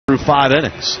through 5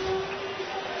 innings.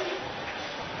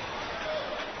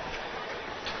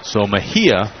 So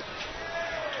Mejia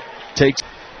takes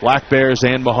Black Bears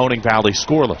and Mahoning Valley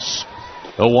scoreless.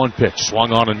 0-1 pitch,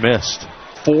 swung on and missed.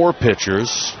 4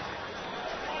 pitchers.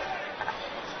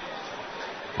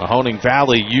 Mahoning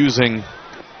Valley using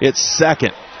its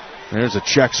second. There's a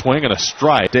check swing and a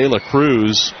strike. De La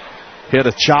Cruz hit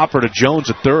a chopper to Jones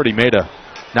at third. He made a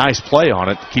nice play on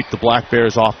it to keep the Black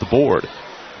Bears off the board.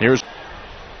 Here's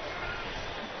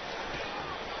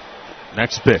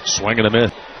next pitch, swing and a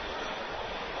miss.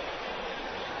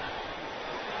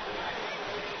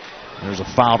 There's a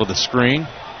foul to the screen.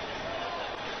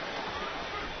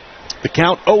 The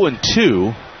count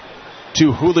 0-2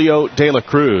 to Julio De La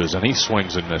Cruz, and he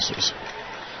swings and misses.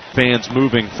 Fans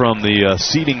moving from the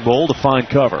seating bowl to find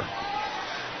cover.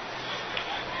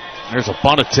 There's a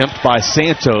bunt attempt by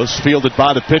Santos, fielded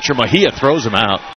by the pitcher. Mejia throws him out.